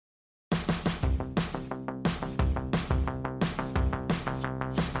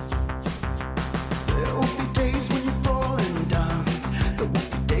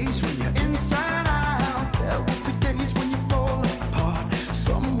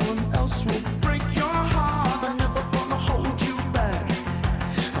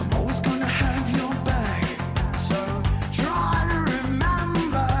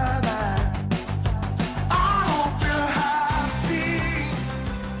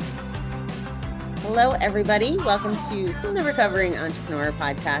Hello, everybody. Welcome to the Recovering Entrepreneur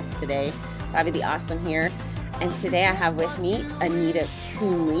Podcast today. Bobby the Awesome here. And today I have with me Anita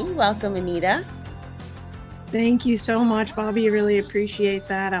Coonley. Welcome, Anita. Thank you so much, Bobby. I really appreciate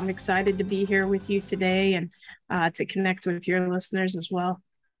that. I'm excited to be here with you today and to connect with your listeners as well.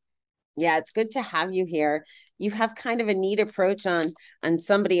 Yeah, it's good to have you here. You have kind of a neat approach on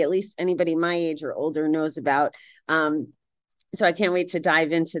somebody, at least anybody my age or older knows about. So I can't wait to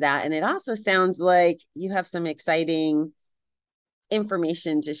dive into that. And it also sounds like you have some exciting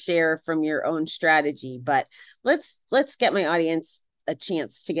information to share from your own strategy. But let's get my audience a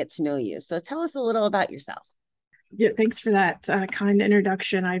chance to get to know you. So tell us a little about yourself. Yeah, thanks for that kind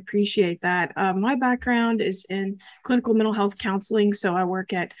introduction. I appreciate that. My background is in clinical mental health counseling. So I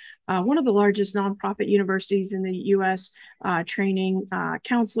work at one of the largest nonprofit universities in the US, training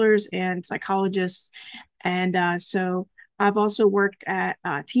counselors and psychologists. And so I've also worked at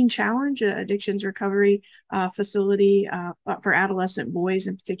Teen Challenge, addictions recovery facility for adolescent boys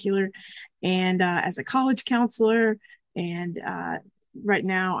in particular, and as a college counselor. And right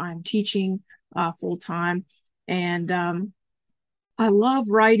now I'm teaching full time. And I love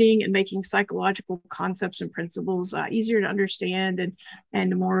writing and making psychological concepts and principles easier to understand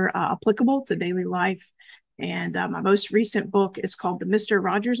and more applicable to daily life. And my most recent book is called The Mr.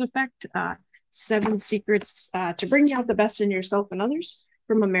 Rogers Effect, 7 Secrets to Bring Out the Best in Yourself and Others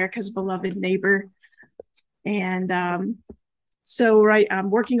from America's Beloved Neighbor. And I'm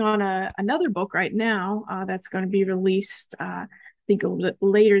working on another book right now that's going to be released, I think, a little bit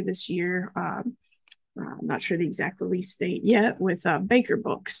later this year. I'm not sure the exact release date yet with Baker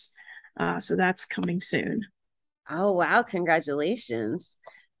Books. So that's coming soon. Oh, wow. Congratulations.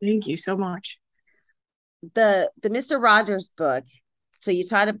 Thank you so much. The Mr. Rogers book. So you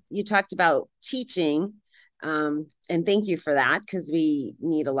talked about teaching, and thank you for that, because we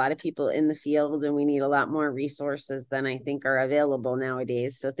need a lot of people in the field and we need a lot more resources than I think are available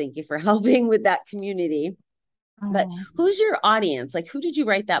nowadays. So thank you for helping with that community. But Oh. who's your audience? Like, who did you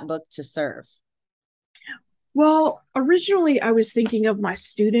write that book to serve? Well, originally I was thinking of my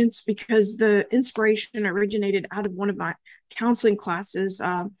students because the inspiration originated out of one of my counseling classes.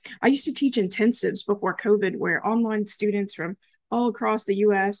 I used to teach intensives before COVID, where online students from all across the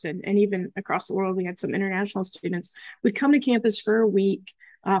US and even across the world, we had some international students, would come to campus for a week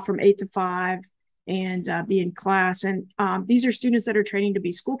from 8 to 5 and be in class. And these are students that are training to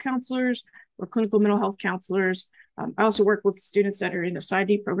be school counselors or clinical mental health counselors. I also work with students that are in a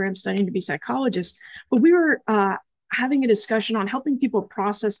PsyD program studying to be psychologists. But we were having a discussion on helping people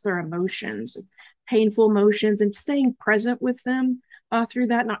process their emotions, painful emotions, and staying present with them through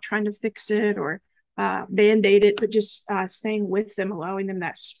that, not trying to fix it or band-aid it, but just staying with them, allowing them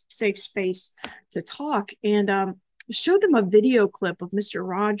that safe space to talk. And showed them a video clip of Mr.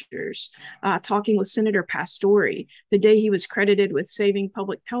 Rogers talking with Senator Pastore the day he was credited with saving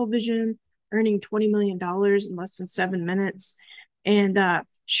public television, earning $20 million in less than 7 minutes, and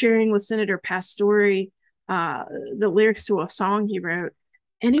sharing with Senator Pastore the lyrics to a song he wrote.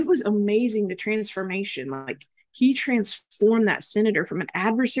 And it was amazing, the transformation. Like, he transformed that senator from an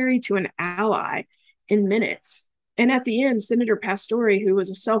adversary to an ally in minutes. And at the end, Senator Pastore, who was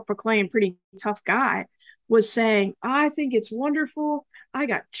a self-proclaimed pretty tough guy, was saying, I think it's wonderful. I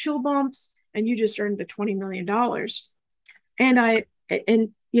got chill bumps, and you just earned the $20 million. And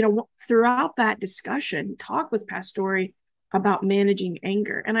throughout that discussion, talk with Pastore about managing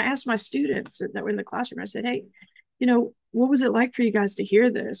anger. And I asked my students that were in the classroom, I said, hey, what was it like for you guys to hear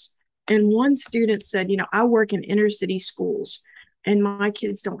this? And one student said, I work in inner city schools and my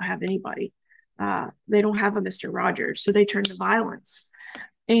kids don't have anybody. They don't have a Mr. Rogers. So they turn to violence.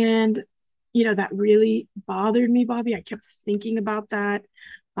 And, that really bothered me, Bobby. I kept thinking about that.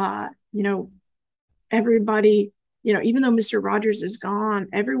 Uh, you know, Everybody, even though Mr. Rogers is gone,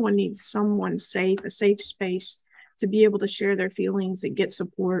 everyone needs someone safe, a safe space to be able to share their feelings and get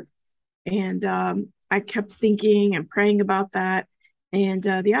support. And I kept thinking and praying about that. And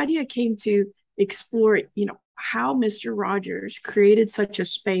the idea came to explore, how Mr. Rogers created such a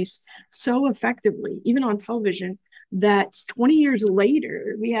space so effectively, even on television, that 20 years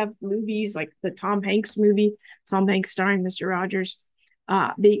later, we have movies like the Tom Hanks movie, Tom Hanks starring Mr. Rogers,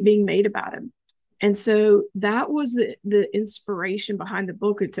 being made about him. And so that was the inspiration behind the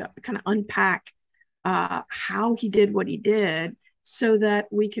book, to kind of unpack how he did what he did so that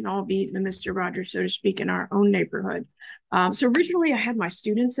we can all be the Mr. Rogers, so to speak, in our own neighborhood. So originally I had my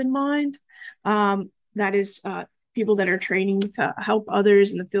students in mind. That is people that are training to help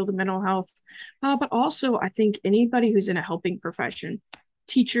others in the field of mental health. But also I think anybody who's in a helping profession,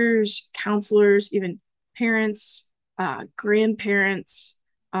 teachers, counselors, even parents, grandparents,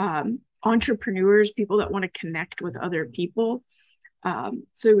 entrepreneurs, people that want to connect with other people.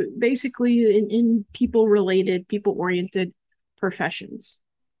 So basically, in people related, people oriented professions.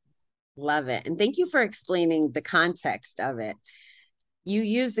 Love it. And thank you for explaining the context of it. You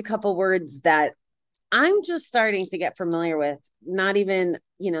used a couple words that I'm just starting to get familiar with, not even,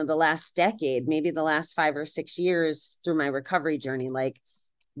 the last decade, maybe the last 5 or 6 years through my recovery journey, like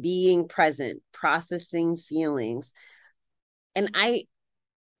being present, processing feelings. And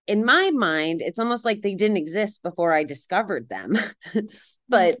in my mind, it's almost like they didn't exist before I discovered them.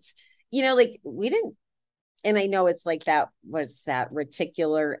 But, like we didn't, and I know it's like that, what's that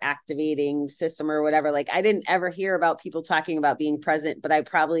reticular activating system or whatever. Like I didn't ever hear about people talking about being present, but I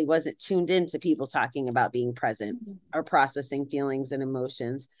probably wasn't tuned into people talking about being present or processing feelings and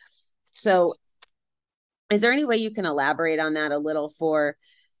emotions. So is there any way you can elaborate on that a little for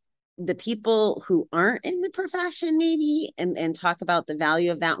the people who aren't in the profession maybe, and talk about the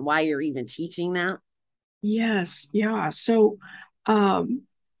value of that and why you're even teaching that? Yes, yeah. So, um,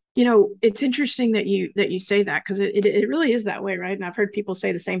 it's interesting that you say that because it really is that way, right? And I've heard people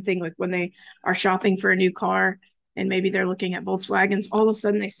say the same thing, like when they are shopping for a new car and maybe they're looking at Volkswagens, all of a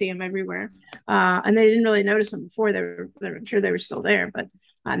sudden they see them everywhere, and they didn't really notice them before. I'm sure they were still there, but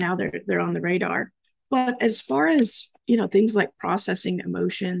now they're on the radar. But as far as things like processing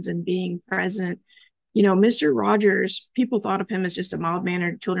emotions and being present, Mr. Rogers, people thought of him as just a mild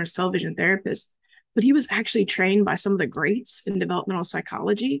mannered children's television therapist, but he was actually trained by some of the greats in developmental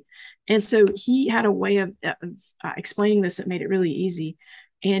psychology. And so he had a way of explaining this that made it really easy.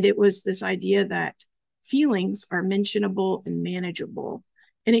 And it was this idea that feelings are mentionable and manageable.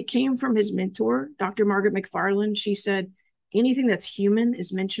 And it came from his mentor, Dr. Margaret McFarland. She said, anything that's human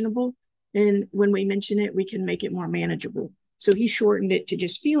is mentionable. And when we mention it, we can make it more manageable. So he shortened it to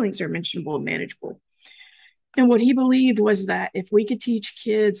just feelings are mentionable and manageable. And what he believed was that if we could teach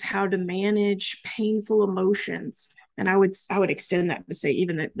kids how to manage painful emotions, and I would extend that to say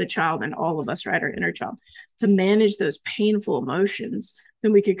even the child and all of us, right, our inner child, to manage those painful emotions,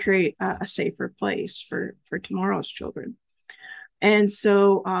 then we could create a safer place for tomorrow's children. And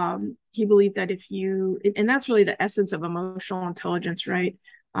so he believed that and that's really the essence of emotional intelligence, right?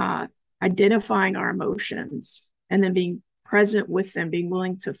 Uh, Identifying our emotions and then being present with them, being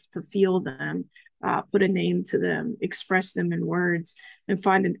willing to feel them, put a name to them, express them in words, and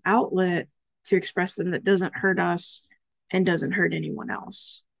find an outlet to express them that doesn't hurt us and doesn't hurt anyone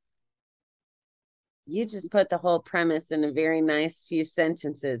else. You just put the whole premise in a very nice few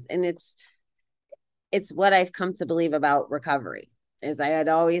sentences, and it's what I've come to believe about recovery. Is I had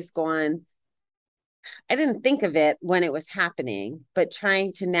always gone, I didn't think of it when it was happening, but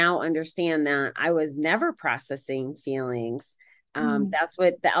trying to now understand that I was never processing feelings. That's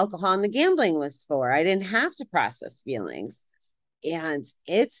what the alcohol and the gambling was for. I didn't have to process feelings. And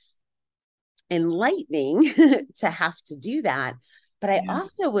it's enlightening to have to do that. But I Yeah.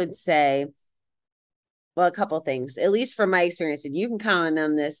 also would say, well, a couple things, at least from my experience, and you can comment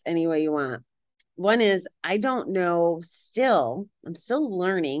on this any way you want. One is I don't know still, I'm still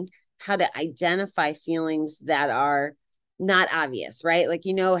learning how to identify feelings that are not obvious, right? Like,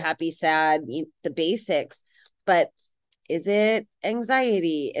 happy, sad, the basics, but is it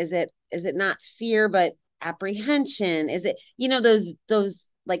anxiety? Is it not fear, but apprehension? Is it, those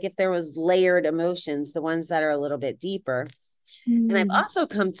like if there was layered emotions, the ones that are a little bit deeper. And I've Mm. also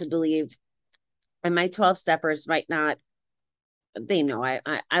come to believe, and my 12 steppers might not, they know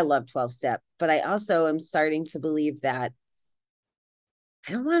I love 12 step, but I also am starting to believe that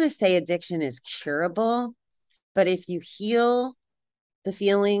I don't want to say addiction is curable, but if you heal the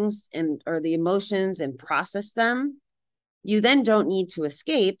feelings and or the emotions and process them, you then don't need to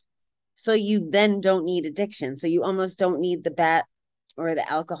escape. So you then don't need addiction. So you almost don't need the bet or the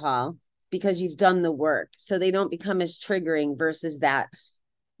alcohol because you've done the work. So they don't become as triggering versus that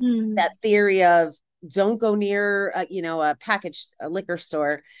theory of don't go near a liquor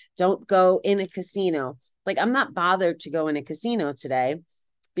store, don't go in a casino. Like I'm not bothered to go in a casino today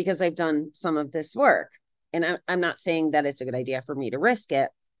because I've done some of this work. And I'm not saying that it's a good idea for me to risk it,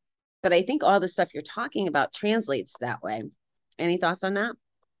 but I think all the stuff you're talking about translates that way. Any thoughts on that?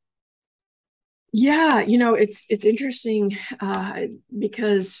 Yeah, it's interesting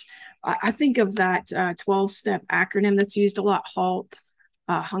because I think of that 12-step acronym that's used a lot: HALT,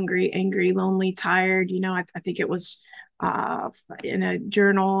 hungry, angry, lonely, tired. I think it was uh, in a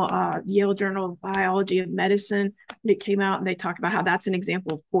journal, Yale Journal of Biology of Medicine, it came out and they talked about how that's an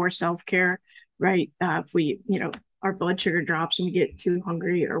example of poor self-care, right? If we, our blood sugar drops and we get too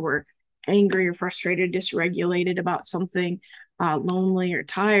hungry or we're angry or frustrated, dysregulated about something, lonely or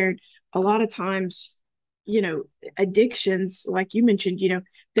tired, a lot of times addictions, like you mentioned,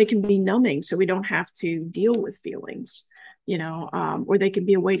 they can be numbing, so we don't have to deal with feelings, or they can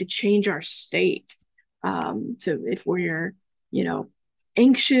be a way to change our state. To if we're, you know,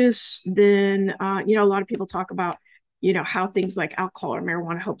 anxious, then, a lot of people talk about, how things like alcohol or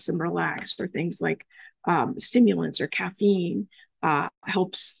marijuana helps them relax, or things like stimulants or caffeine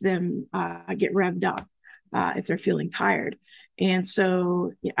helps them get revved up if they're feeling tired. And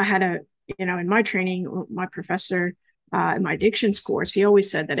so I had in my training, my professor in my addictions course, he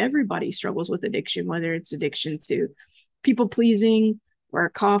always said that everybody struggles with addiction, whether it's addiction to people pleasing or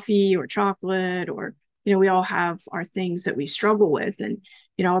coffee or chocolate, or, we all have our things that we struggle with. And,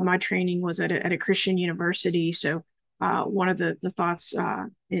 my training was at a Christian university. So one of the thoughts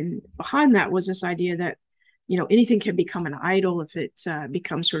in behind that was this idea that, anything can become an idol if it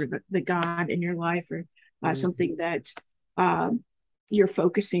becomes sort of the God in your life, or something that you're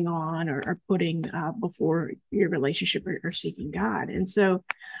focusing on, or putting before your relationship, or seeking God. And so,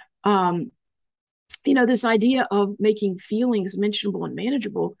 this idea of making feelings mentionable and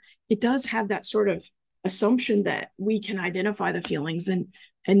manageable, it does have that sort of assumption that we can identify the feelings and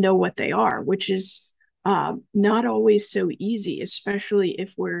know what they are, which is not always so easy, especially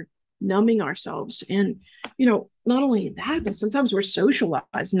if we're numbing ourselves. And, not only that, but sometimes we're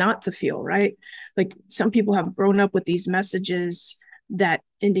socialized not to feel, right? Like some people have grown up with these messages that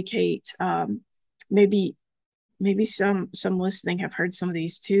indicate, maybe some listening have heard some of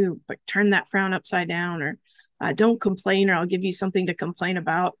these too, but turn that frown upside down, or don't complain, or I'll give you something to complain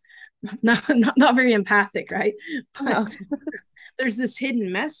about. Not very empathic, right? But there's this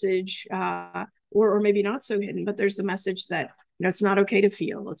hidden message, or maybe not so hidden, but there's the message that, it's not okay to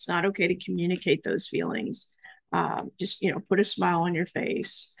feel. It's not okay to communicate those feelings. Just, put a smile on your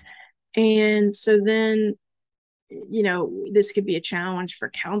face. And so then, this could be a challenge for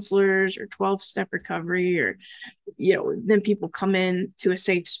counselors or 12-step recovery, or, then people come in to a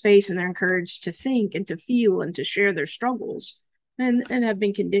safe space and they're encouraged to think and to feel and to share their struggles, and have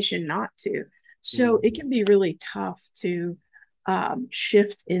been conditioned not to. So it can be really tough to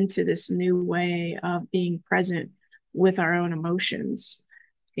shift into this new way of being present with our own emotions.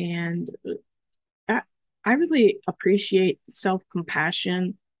 And I really appreciate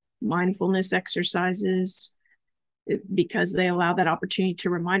self-compassion, mindfulness exercises, because they allow that opportunity to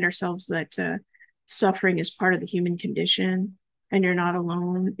remind ourselves that suffering is part of the human condition, and you're not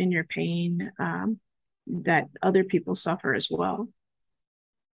alone in your pain, that other people suffer as well.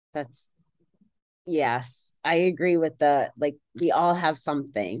 Yes, I agree with we all have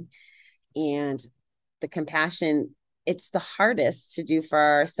something, and the compassion, it's the hardest to do for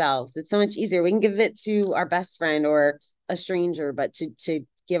ourselves. It's so much easier. We can give it to our best friend or a stranger, but to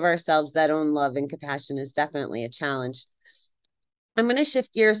give ourselves that own love and compassion is definitely a challenge. I'm going to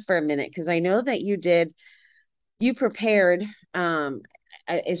shift gears for a minute, because I know that you prepared,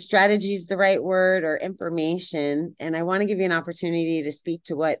 is strategies the right word, or information? And I want to give you an opportunity to speak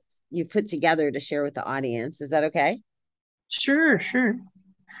to what you put together to share with the audience. Is that okay? Sure.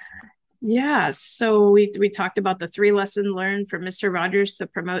 Yeah. So we talked about the 3 lessons learned from Mr. Rogers to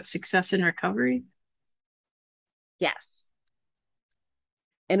promote success in recovery. Yes.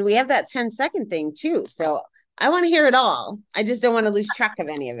 And we have that 10-second thing too. So I want to hear it all. I just don't want to lose track of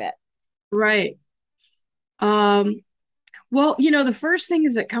any of it. Right. Well, the first thing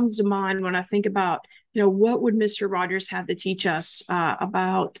that comes to mind when I think about, what would Mr. Rogers have to teach us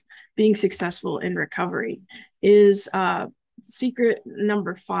about being successful in recovery, is secret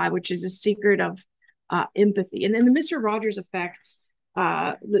number 5, which is a secret of empathy. And then the Mr. Rogers effect,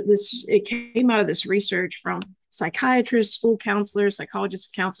 it came out of this research from psychiatrists, school counselors,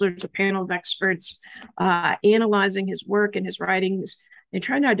 psychologists, counselors, a panel of experts analyzing his work and his writings and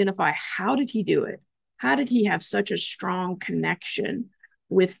trying to identify, how did he do it? How did he have such a strong connection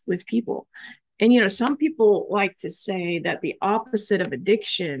with people? And, some people like to say that the opposite of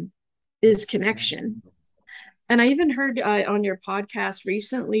addiction is connection. And I even heard on your podcast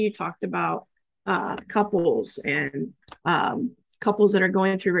recently, you talked about couples and couples that are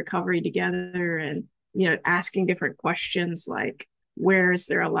going through recovery together, and, asking different questions like, where is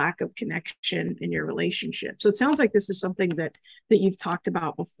there a lack of connection in your relationship? So it sounds like this is something that you've talked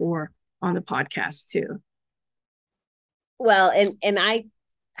about before on the podcast too. Well, and I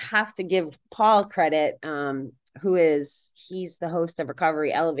have to give Paul credit, he's the host of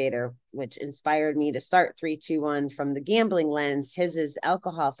Recovery Elevator, which inspired me to start 321 from the gambling lens. His is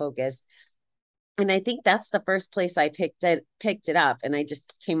alcohol focused. And I think that's the first place I picked it up. And I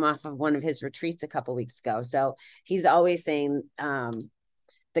just came off of one of his retreats a couple weeks ago. So he's always saying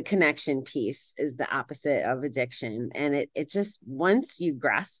the connection piece is the opposite of addiction. And it just, once you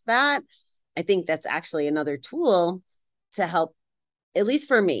grasp that, I think that's actually another tool to help, at least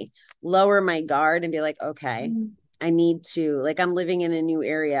for me, lower my guard and be like, okay, I need to, like, I'm living in a new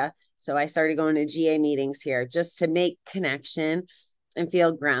area. So I started going to GA meetings here just to make connection and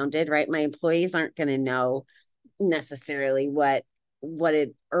feel grounded, right? My employees aren't going to know necessarily what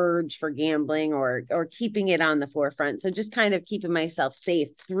it urge for gambling or keeping it on the forefront. So just kind of keeping myself safe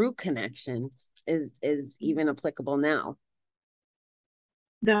through connection is even applicable now.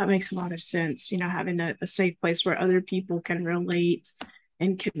 That makes a lot of sense. Having a safe place where other people can relate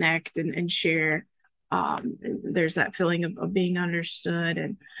and connect and share. There's that feeling of being understood.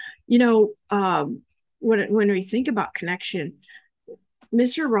 And, when we think about connection,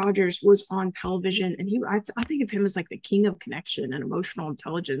 Mr. Rogers was on television, and I think of him as like the king of connection and emotional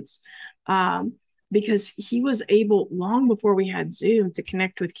intelligence, because he was able, long before we had Zoom, to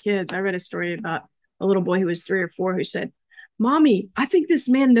connect with kids. I read a story about a little boy who was 3 or 4 who said, "Mommy, I think this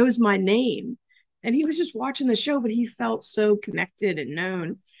man knows my name." And he was just watching the show, but he felt so connected and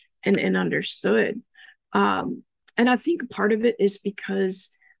known and understood. And I think part of it is because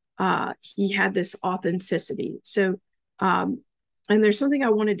he had this authenticity. So, and there's something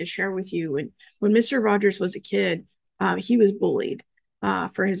I wanted to share with you. When Mr. Rogers was a kid, he was bullied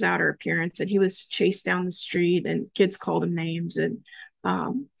for his outer appearance, and he was chased down the street, and kids called him names. And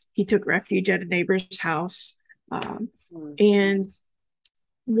he took refuge at a neighbor's house. And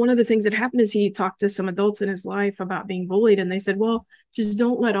one of the things that happened is he talked to some adults in his life about being bullied, and they said, well, just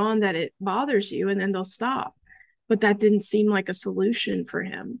don't let on that it bothers you, and then they'll stop. But that didn't seem like a solution for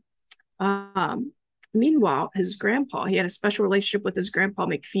him. Meanwhile, his grandpa, he had a special relationship with his grandpa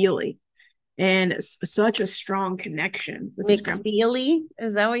McFeely, and such a strong connection with his grandpa. McFeely,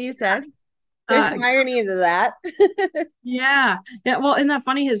 is that what you said? There's some irony into that. Yeah. Well, isn't that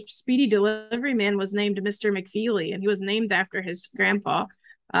funny? His speedy delivery man was named Mr. McFeely, and he was named after his grandpa,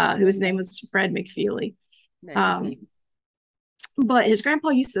 whose name was Fred McFeely. Nice. But his grandpa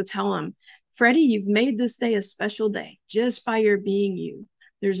used to tell him, "Freddie, you've made this day a special day just by your being you.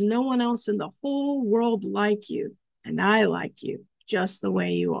 There's no one else in the whole world like you, and I like you just the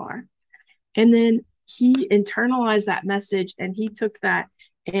way you are." And then he internalized that message, and he took that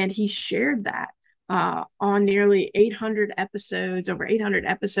and he shared that on nearly 800 episodes, over 800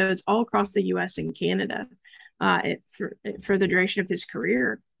 episodes all across the US and Canada for the duration of his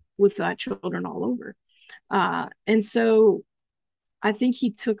career with children all over. And so I think he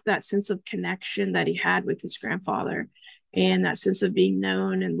took that sense of connection that he had with his grandfather and that sense of being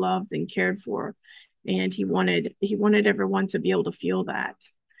known and loved and cared for. And he wanted everyone to be able to feel that.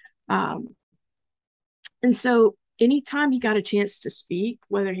 And so anytime he got a chance to speak,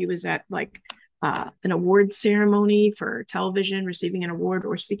 whether he was at like an award ceremony for television, receiving an award,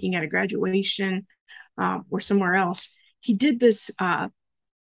 or speaking at a graduation or somewhere else, he did this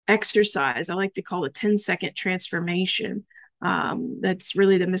exercise I like to call a 10-second transformation. That's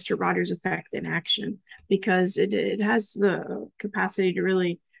really the Mr. Rogers effect in action, because it has the capacity to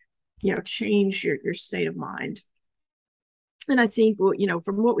really, change your state of mind. And I think,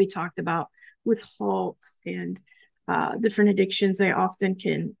 from what we talked about with HALT and different addictions, they often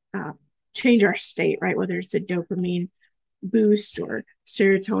can change our state, right? Whether it's a dopamine boost or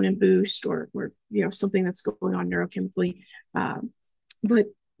serotonin boost or something that's going on neurochemically. But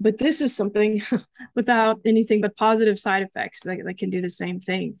this is something without anything but positive side effects that can do the same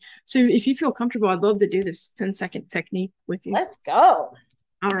thing. So if you feel comfortable, I'd love to do this 10-second technique with you. Let's go.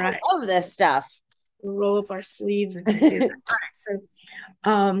 All right. I love this stuff. We'll roll up our sleeves and do that. All right. So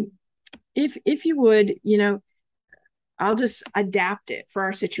if you would, I'll just adapt it for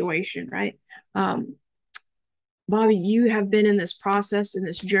our situation, right? Bobby, you have been in this process, in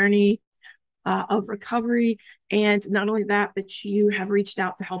this journey of recovery. And not only that, but you have reached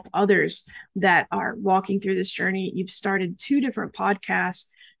out to help others that are walking through this journey. You've started 2 different podcasts.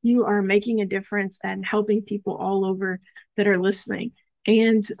 You are making a difference and helping people all over that are listening.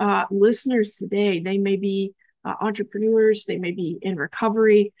 And listeners today, they may be entrepreneurs, they may be in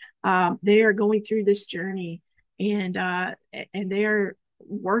recovery. They are going through this journey, and they are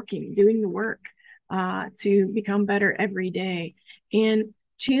doing the work to become better every day. And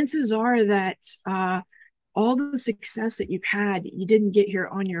chances are that all the success that you've had, you didn't get here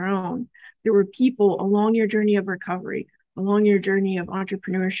on your own. There were people along your journey of recovery, along your journey of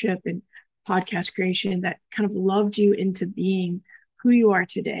entrepreneurship and podcast creation, that kind of loved you into being who you are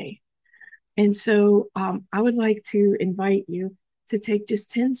today. And so I would like to invite you to take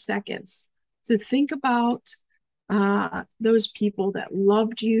just 10 seconds to think about those people that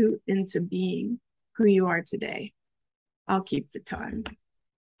loved you into being who you are today. I'll keep the time.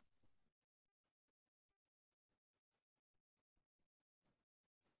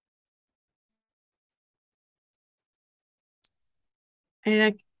 And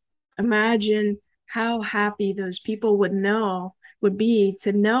I imagine how happy those people would be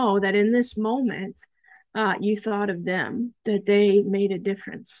to know that in this moment, you thought of them, that they made a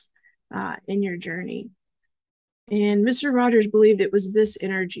difference in your journey. And Mr. Rogers believed it was this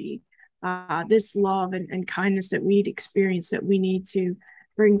energy, this love and kindness that we'd experience that we need to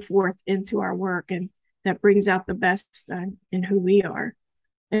bring forth into our work, and that brings out the best in who we are.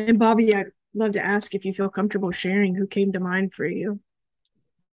 And Bobby, I'd love to ask if you feel comfortable sharing who came to mind for you.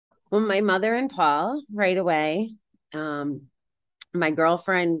 Well, my mother and Paul right away. My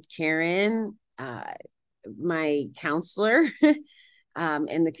girlfriend Karen, my counselor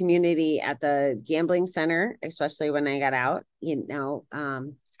in the community at the gambling center, especially when I got out,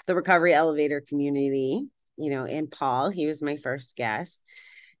 the recovery elevator community, and Paul, he was my first guest.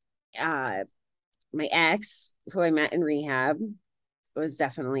 My ex, who I met in rehab, was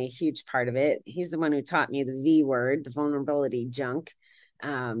definitely a huge part of it. He's the one who taught me the V word, the vulnerability junk.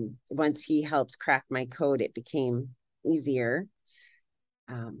 Once he helped crack my code, it became easier.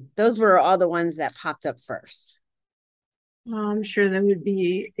 Those were all the ones that popped up first. Well, I'm sure they would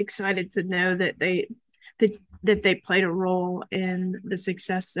be excited to know that they played a role in the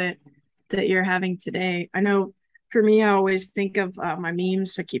success that you're having today. I know for me, I always think of my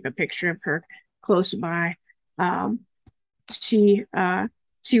memes. I keep a picture of her close by. Um, she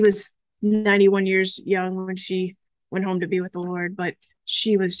was 91 years young when she went home to be with the Lord, but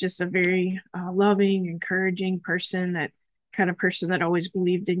she was just a very loving, encouraging person. That kind of person that always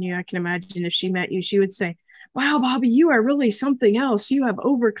believed in you. I can imagine if she met you, she would say, "Wow, Bobby, you are really something else. You have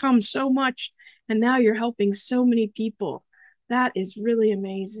overcome so much, and now you're helping so many people. That is really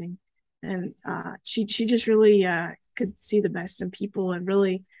amazing." And she just really could see the best in people and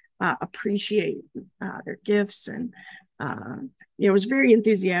really appreciate their gifts, and it was very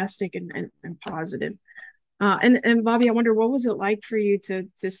enthusiastic and positive. And Bobby, I wonder, what was it like for you to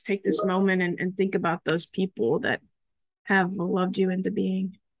just take this moment and think about those people that have loved you into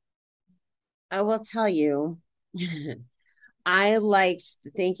being? I will tell you, I liked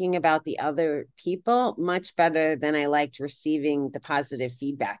thinking about the other people much better than I liked receiving the positive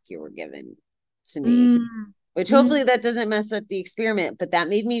feedback you were giving to me. Mm, Which mm, hopefully that doesn't mess up the experiment, but that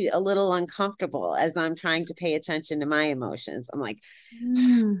made me a little uncomfortable as I'm trying to pay attention to my emotions. I'm like,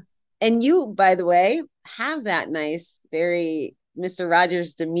 mm. and you, by the way, have that nice, very Mr.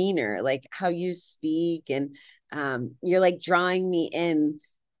 Rogers demeanor, like how you speak, and you're like drawing me in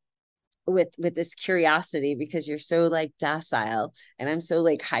with this curiosity because you're so like docile and I'm so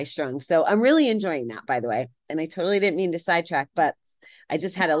like high strung. So I'm really enjoying that, by the way. And I totally didn't mean to sidetrack, but I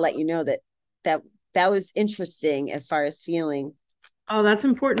just had to let you know that that was interesting as far as feeling. Oh, that's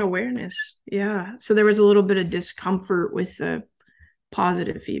important awareness. Yeah. So there was a little bit of discomfort with the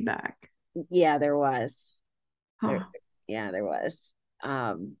positive feedback. Yeah, there was. There, Huh. yeah, there was.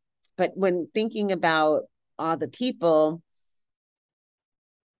 Um, but when thinking about all the people,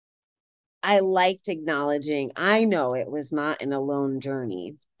 I liked acknowledging, I know it was not an alone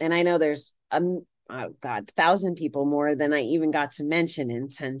journey. And I know there's oh God, 1,000 people more than I even got to mention in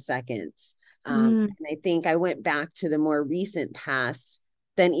 10 seconds. Mm, And I think I went back to the more recent past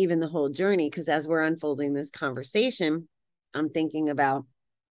than even the whole journey. Because as we're unfolding this conversation, I'm thinking about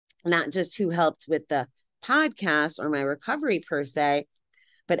not just who helped with the podcast or my recovery per se,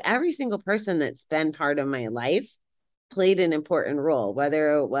 but every single person that's been part of my life played an important role,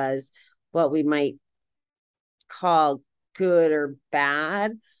 whether it was what we might call good or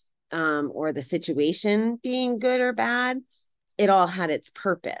bad, or the situation being good or bad. It all had its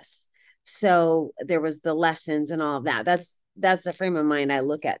purpose. So there was the lessons and all of that. That's the frame of mind I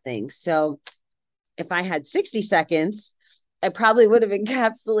look at things. So if I had 60 seconds, I probably would have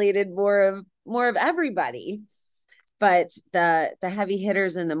encapsulated more of everybody. But the heavy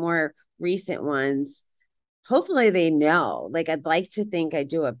hitters and the more recent ones, hopefully they know. Like I'd like to think I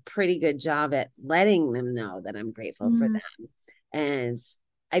do a pretty good job at letting them know that I'm grateful for mm. them. And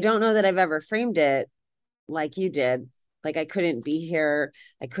I don't know that I've ever framed it like you did. Like I couldn't be here,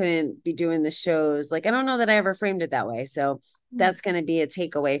 I couldn't be doing the shows. Like I don't know that I ever framed it that way. So that's going to be a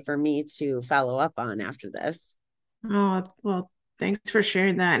takeaway for me to follow up on after this. Oh, well, thanks for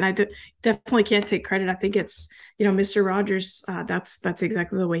sharing that. And definitely can't take credit. I think it's, Mr. Rogers, that's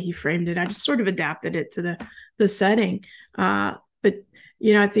exactly the way he framed it. I just sort of adapted it to the setting. But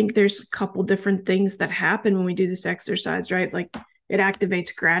I think there's a couple different things that happen when we do this exercise, right? Like it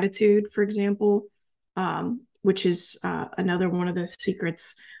activates gratitude, for example, which is another one of the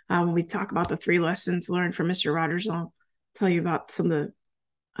secrets. When we talk about the 3 lessons learned from Mr. Rogers, I'll tell you about some of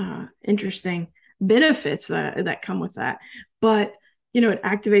the interesting benefits that come with that. But it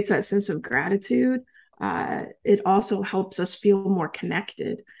activates that sense of gratitude. it also helps us feel more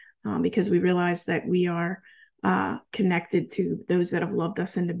connected, because we realize that we are connected to those that have loved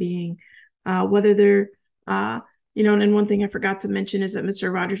us into being, whether they're, and then one thing I forgot to mention is that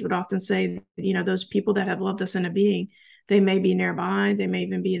Mr. Rogers would often say, those people that have loved us into being, they may be nearby, they may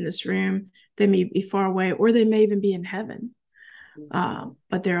even be in this room, they may be far away, or they may even be in heaven.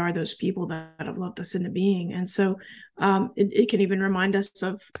 But there are those people that have loved us into being. And so it can even remind us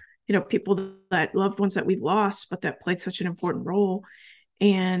of, people that loved ones that we've lost, but that played such an important role.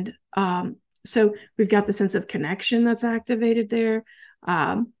 And so we've got the sense of connection that's activated there,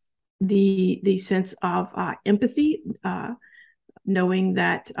 the sense of empathy, knowing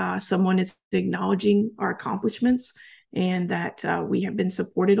that someone is acknowledging our accomplishments and that we have been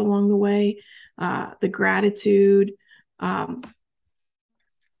supported along the way, the gratitude, and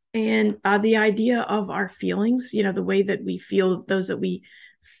the idea of our feelings, the way that we feel, those that we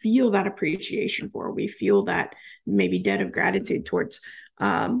feel that appreciation for, we feel that maybe debt of gratitude towards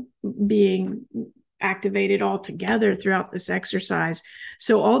being activated all together throughout this exercise.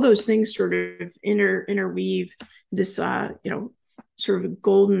 So all those things sort of interweave this, sort of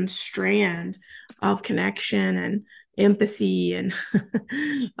golden strand of connection and empathy and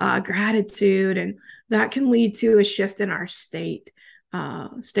gratitude, and that can lead to a shift in our state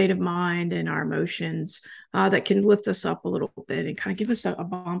of mind and our emotions, that can lift us up a little bit and kind of give us a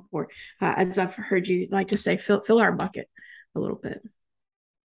bump, or as I've heard you like to say, fill our bucket a little bit.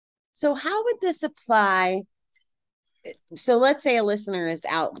 So how would this apply? So let's say a listener is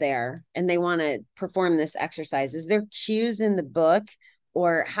out there and they want to perform this exercise. Is there cues in the book,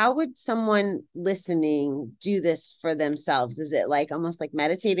 or how would someone listening do this for themselves? Is it like almost like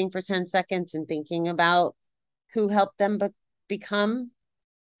meditating for 10 seconds and thinking about who helped them become?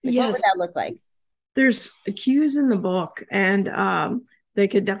 Like, what would Yes, that look like? there's cues in the book, and they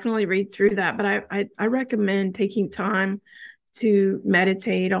could definitely read through that. But I recommend taking time to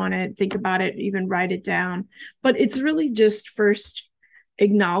meditate on it, think about it, even write it down. But it's really just first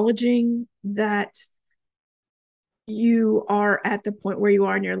acknowledging that you are at the point where you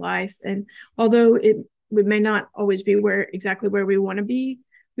are in your life. And although we may not always be exactly where we want to be,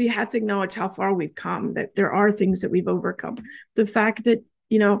 we have to acknowledge how far we've come, that there are things that we've overcome. The fact that,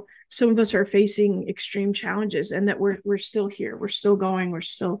 some of us are facing extreme challenges, and that we're still here, we're still going, we're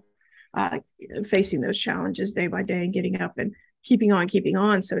still facing those challenges day by day and getting up and keeping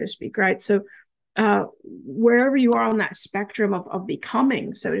on, so to speak, right? So wherever you are on that spectrum of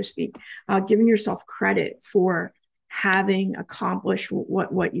becoming, so to speak, giving yourself credit for having accomplished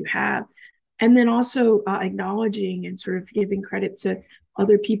what you have, and then also acknowledging and sort of giving credit to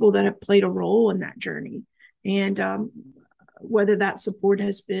other people that have played a role in that journey, and whether that support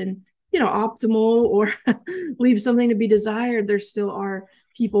has been optimal or leaves something to be desired, there still are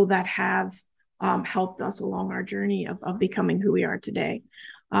people that have helped us along our journey of becoming who we are today,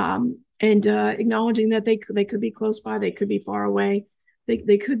 and acknowledging that they could be close by, they could be far away,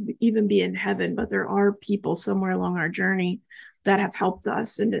 they could even be in heaven, but there are people somewhere along our journey that have helped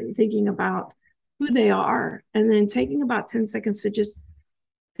us, and thinking about who they are, and then taking about 10 seconds to just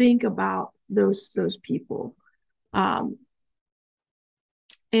think about those people,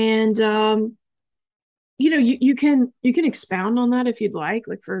 and you can expound on that if you'd like.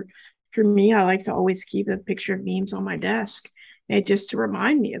 Like for me, I like to always keep a picture of memes on my desk, and just to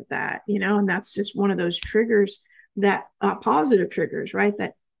remind me of that, and that's just one of those triggers, that positive triggers, right?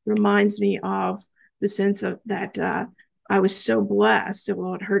 That reminds me of the sense of that I was so blessed.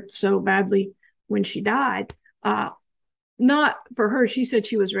 Well, it hurt so badly when she died. Not for her. She said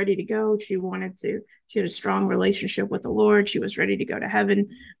she was ready to go. She had a strong relationship with the Lord. She was ready to go to heaven,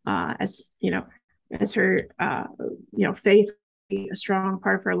 as her, faith, a strong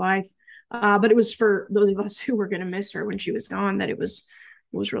part of her life. But it was for those of us who were going to miss her when she was gone, that it was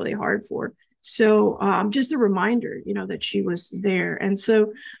really hard for. So just a reminder, that she was there. And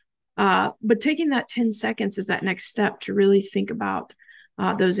so, but taking that 10 seconds is that next step to really think about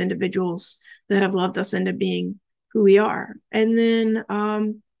those individuals that have loved us into being who we are. And then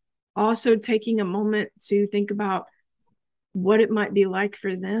also taking a moment to think about what it might be like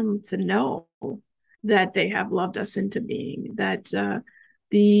for them to know that they have loved us into being, that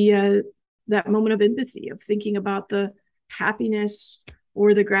that moment of empathy, of thinking about the happiness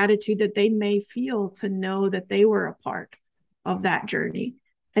or the gratitude that they may feel to know that they were a part of that journey.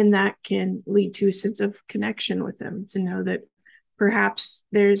 And that can lead to a sense of connection with them, to know that perhaps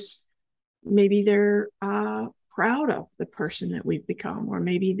maybe they're proud of the person that we've become, or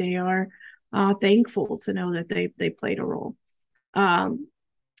maybe they are thankful to know that they played a role. And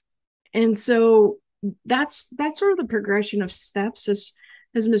so that's sort of the progression of steps, as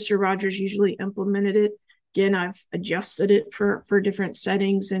as Mr. Rogers usually implemented it. Again, I've adjusted it for different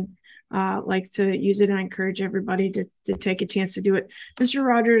settings, and like to use it. And I encourage everybody to take a chance to do it. Mr.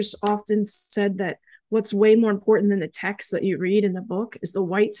 Rogers often said that what's way more important than the text that you read in the book is the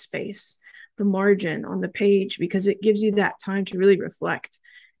white space, the margin on the page, because it gives you that time to really reflect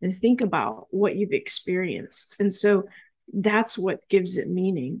and think about what you've experienced. And so that's what gives it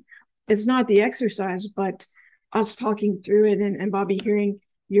meaning. It's not the exercise, but us talking through it, and Bobby hearing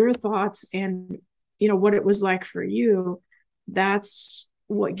your thoughts and what it was like for you. That's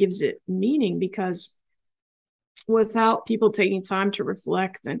what gives it meaning, because without people taking time to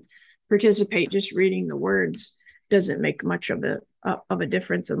reflect and participate, just reading the words doesn't make much of a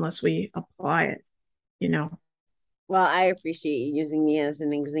difference unless we apply it. Well, I appreciate you using me as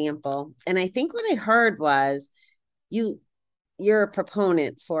an example. And I think what I heard was you're a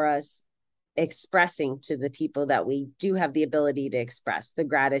proponent for us expressing to the people that we do have the ability to express the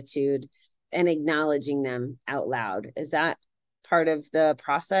gratitude and acknowledging them out loud. Is that part of the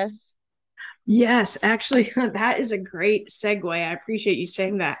process? Yes, actually, that is a great segue. I appreciate you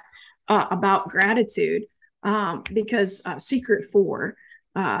saying that about gratitude, because secret four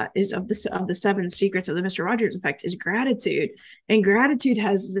is of the seven secrets of the Mr. Rogers effect is gratitude, and gratitude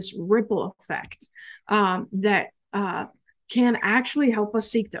has this ripple effect that can actually help us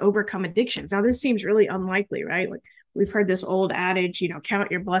seek to overcome addictions. Now, this seems really unlikely, right? Like we've heard this old adage,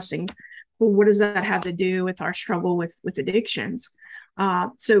 count your blessings. Well, what does that have to do with our struggle with addictions?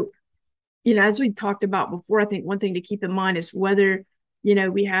 So as we talked about before, I think one thing to keep in mind is whether,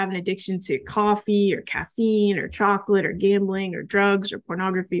 we have an addiction to coffee or caffeine or chocolate or gambling or drugs or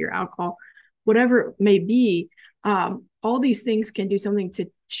pornography or alcohol, whatever it may be, all these things can do something to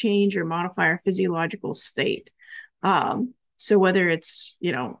change or modify our physiological state. So whether it's,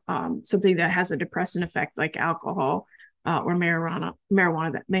 something that has a depressant effect like alcohol or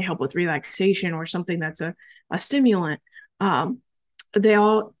marijuana that may help with relaxation, or something that's a stimulant, they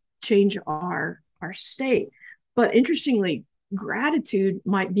all change our state. But interestingly, gratitude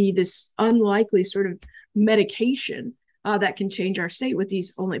might be this unlikely sort of medication that can change our state with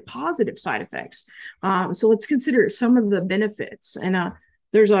these only positive side effects. So let's consider some of the benefits. And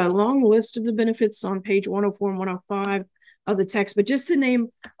there's a long list of the benefits on page 104 and 105 of the text, but just to name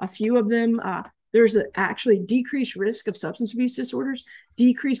a few of them, there's actually decreased risk of substance abuse disorders,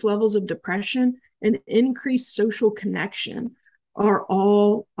 decreased levels of depression, and increased social connection are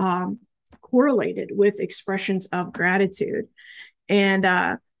all correlated with expressions of gratitude.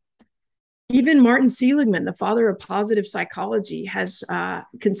 And even Martin Seligman, the father of positive psychology, has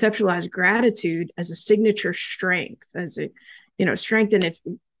conceptualized gratitude as a signature strength, as a strength. And if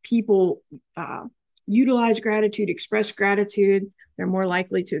people utilize gratitude, express gratitude, they're more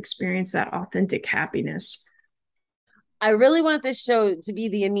likely to experience that authentic happiness. I really want this show to be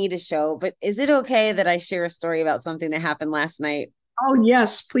the Anita show, but is it okay that I share a story about something that happened last night? Oh,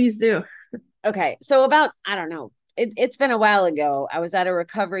 yes, please do. Okay. So about, I don't know, it's been a while ago. I was at a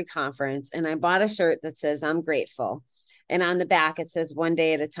recovery conference and I bought a shirt that says, I'm grateful. And on the back, it says one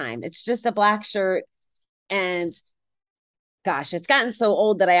day at a time. It's just a black shirt. And gosh, it's gotten so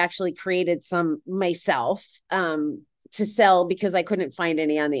old that I actually created some myself to sell because I couldn't find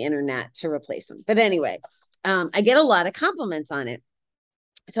any on the internet to replace them. But anyway, I get a lot of compliments on it.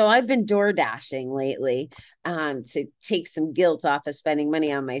 So I've been door dashing lately to take some guilt off of spending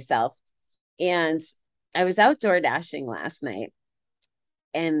money on myself. And I was outdoor dashing last night.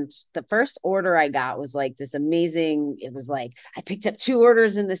 And the first order I got was like this amazing, it was like I picked up two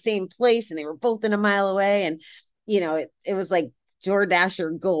orders in the same place and they were both in a mile away. And, it was like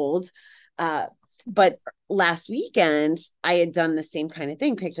DoorDasher gold. But last weekend, I had done the same kind of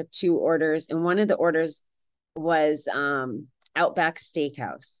thing, picked up two orders. And one of the orders was Outback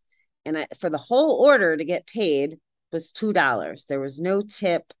Steakhouse. And for the whole order to get paid was $2. There was no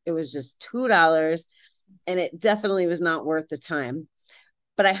tip. It was just $2. And it definitely was not worth the time.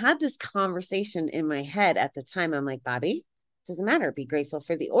 But I had this conversation in my head at the time. I'm like, Bobby, it doesn't matter. Be grateful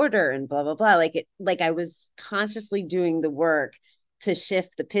for the order and blah, blah, blah. Like I was consciously doing the work to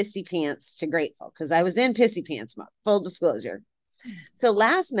shift the pissy pants to grateful because I was in pissy pants mode, full disclosure. So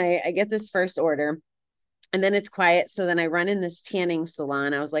last night I get this first order and then it's quiet. So then I run in this tanning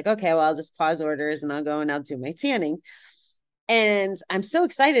salon. I was like, okay, well, I'll just pause orders and I'll go and I'll do my tanning. And I'm so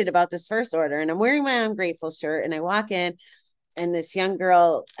excited about this first order and I'm wearing my I'm grateful shirt and I walk in and this young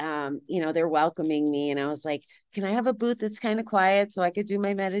girl, they're welcoming me. And I was like, can I have a booth that's kind of quiet so I could do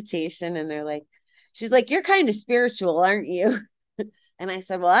my meditation? And they're like, she's like, you're kind of spiritual, aren't you? And I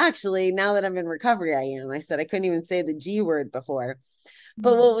said, well, actually, now that I'm in recovery, I am. I said, I couldn't even say the G word before.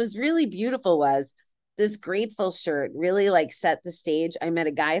 But what was really beautiful was this grateful shirt really like set the stage. I met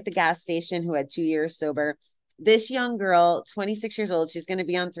a guy at the gas station who had 2 years sober. This young girl, 26 years old, she's going to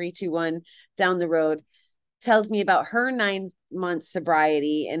be on 321 down the road, tells me about her 9 month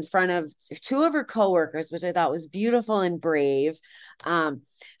sobriety in front of two of her coworkers, which I thought was beautiful and brave.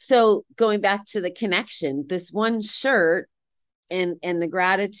 So going back to the connection, this one shirt and the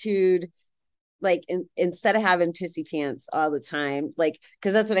gratitude, like instead of having pissy pants all the time, like,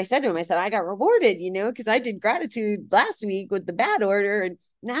 because that's what I said to him. I said, I got rewarded, because I did gratitude last week with the bad order, and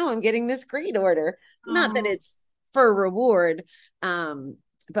now I'm getting this great order. Not that it's for reward,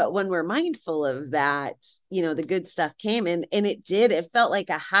 but when we're mindful of that, the good stuff came, and it felt like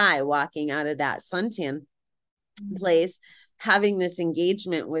a high walking out of that suntan place, having this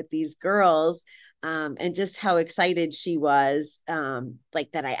engagement with these girls, and just how excited she was,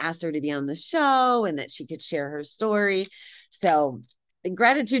 like that I asked her to be on the show and that she could share her story. So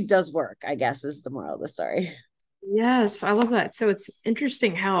gratitude does work, I guess, is the moral of the story. Yes, I love that. So it's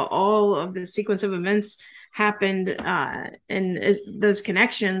interesting how all of the sequence of events happened, and those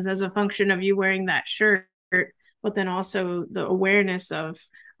connections as a function of you wearing that shirt, but then also the awareness of,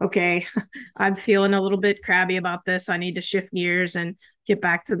 okay, I'm feeling a little bit crabby about this. I need to shift gears and get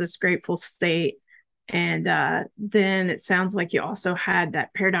back to this grateful state. And then it sounds like you also had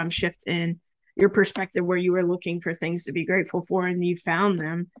that paradigm shift in your perspective where you were looking for things to be grateful for, and you found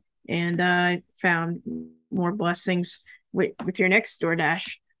them, and found more blessings with your next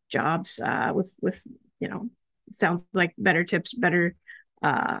DoorDash jobs, with it sounds like better tips, better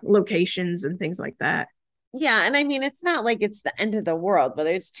locations and things like that. Yeah. And I mean, it's not like it's the end of the world,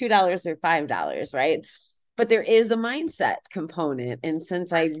 whether it's $2 or $5, right? But there is a mindset component. And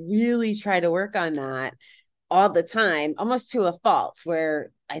since I really try to work on that all the time, almost to a fault,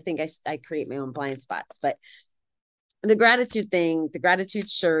 where I think I create my own blind spots. But the gratitude thing, the gratitude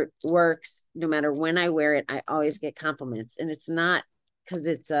shirt works no matter when I wear it. I always get compliments. And it's not because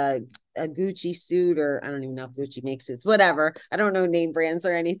it's a Gucci suit, or I don't even know if Gucci makes suits, whatever. I don't know name brands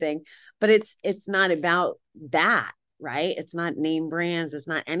or anything, but it's not about that, right? It's not name brands. It's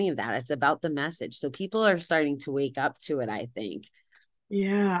not any of that. It's about the message. So people are starting to wake up to it, I think.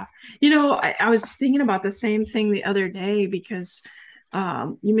 Yeah. I was thinking about the same thing the other day because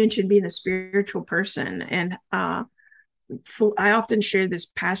you mentioned being a spiritual person. And I often share this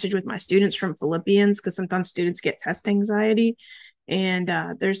passage with my students from Philippians because sometimes students get test anxiety. And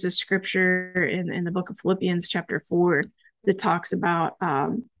there's this scripture in the book of Philippians, chapter 4, that talks about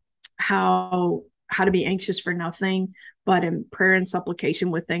how to be anxious for nothing, but in prayer and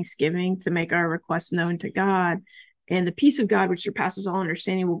supplication with thanksgiving to make our requests known to God. And the peace of God, which surpasses all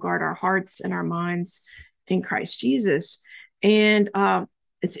understanding, will guard our hearts and our minds in Christ Jesus. And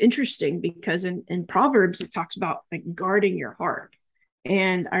it's interesting because in Proverbs, it talks about like guarding your heart.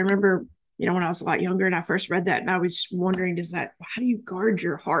 And I remember, when I was a lot younger and I first read that, and I was wondering, how do you guard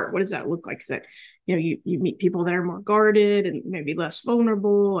your heart? What does that look like? Is that, you meet people that are more guarded and maybe less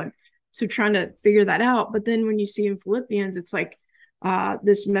vulnerable. And so trying to figure that out. But then when you see in Philippians, it's like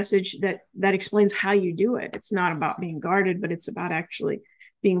this message that explains how you do it. It's not about being guarded, but it's about actually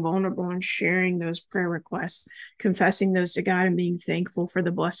being vulnerable and sharing those prayer requests, confessing those to God, and being thankful for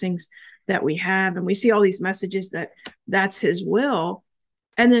the blessings that we have. And we see all these messages that's his will.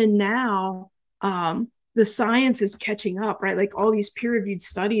 And then now the science is catching up, right? Like all these peer-reviewed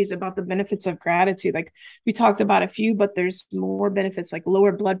studies about the benefits of gratitude. Like we talked about a few, but there's more benefits, like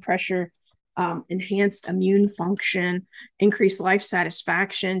lower blood pressure, enhanced immune function, increased life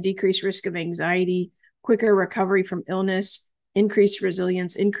satisfaction, decreased risk of anxiety, quicker recovery from illness, increased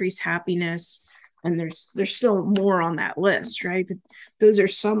resilience, increased happiness. And there's still more on that list, right? But those are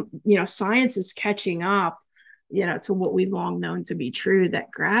some, science is catching up, to what we've long known to be true,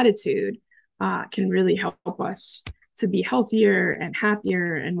 that gratitude can really help us to be healthier and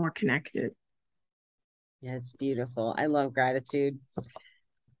happier and more connected. Yeah, it's beautiful. I love gratitude.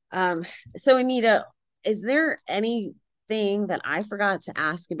 So Anita, is there anything that I forgot to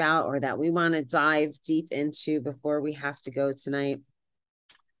ask about or that we want to dive deep into before we have to go tonight?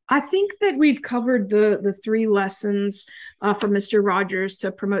 I think that we've covered the three lessons from Mr. Rogers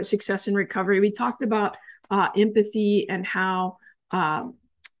to promote success in recovery. We talked about empathy and how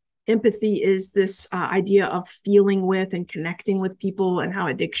empathy is this idea of feeling with and connecting with people, and how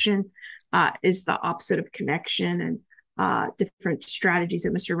addiction is the opposite of connection, and different strategies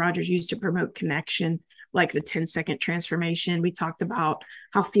that Mr. Rogers used to promote connection, like the 10-second transformation. We talked about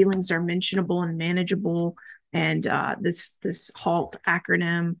how feelings are mentionable and manageable, and this HALT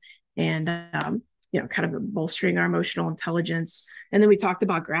acronym, and kind of bolstering our emotional intelligence. And then we talked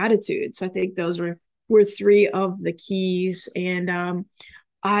about gratitude. So I think those were three of the keys. And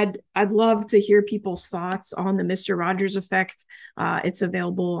I'd love to hear people's thoughts on the Mr. Rogers Effect. It's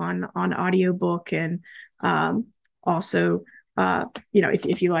available on audiobook, and also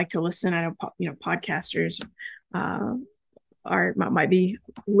if you like to listen, I know podcasters might be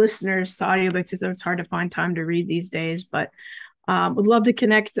listeners to audiobooks, so it's hard to find time to read these days. But would love to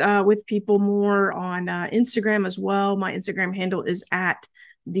connect with people more on Instagram as well. My Instagram handle is at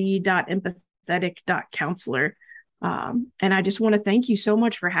the.empathetic.counselor. And I just want to thank you so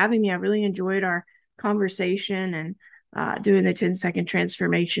much for having me. I really enjoyed our conversation and doing the 10-second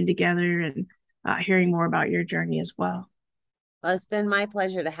transformation together, and hearing more about your journey as well. Well, it's been my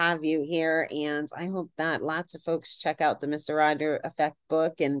pleasure to have you here, and I hope that lots of folks check out the Mr. Rogers Effect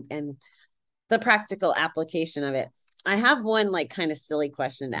book and the practical application of it. I have one like kind of silly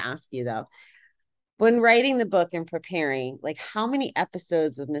question to ask you though. When writing the book and preparing, like how many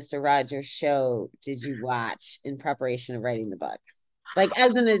episodes of Mr. Rogers' show did you watch in preparation of writing the book? Like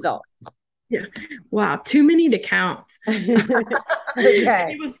as an adult? Yeah. Wow. Too many to count. Okay.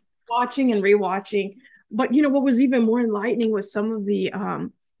 It was watching and rewatching. But what was even more enlightening was some of the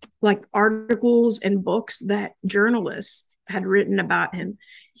like articles and books that journalists had written about him.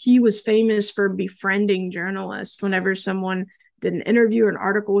 He was famous for befriending journalists. Whenever someone did an interview or an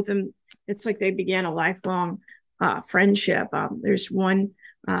article with him, it's like they began a lifelong friendship. There's one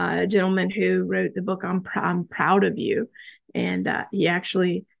gentleman who wrote the book I'm Proud of You, and he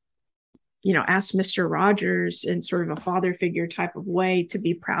actually asked Mr. Rogers in sort of a father figure type of way to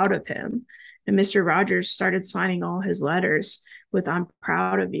be proud of him, and Mr. Rogers started signing all his letters with I'm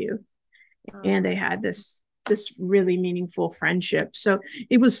proud of you. And they had this really meaningful friendship. So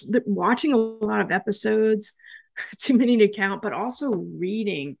it was watching a lot of episodes, too many to count, but also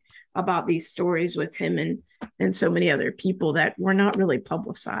reading about these stories with him and so many other people that were not really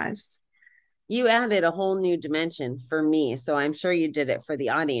publicized. You added a whole new dimension for me. So I'm sure you did it for the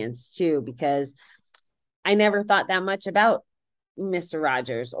audience too, because I never thought that much about Mr.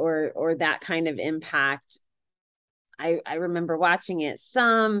 Rogers or that kind of impact. I remember watching it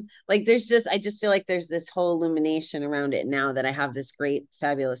some, like I just feel like there's this whole illumination around it now that I have this great,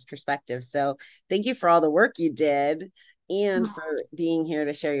 fabulous perspective. So thank you for all the work you did and for being here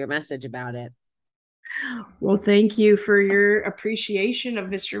to share your message about it. Well, thank you for your appreciation of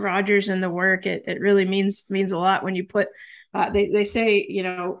Mr. Rogers and the work. It really means a lot when you put they say,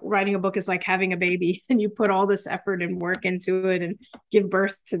 writing a book is like having a baby, and you put all this effort and work into it and give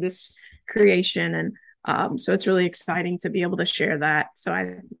birth to this creation. And so it's really exciting to be able to share that. So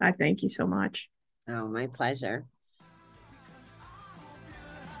I thank you so much. Oh, my pleasure.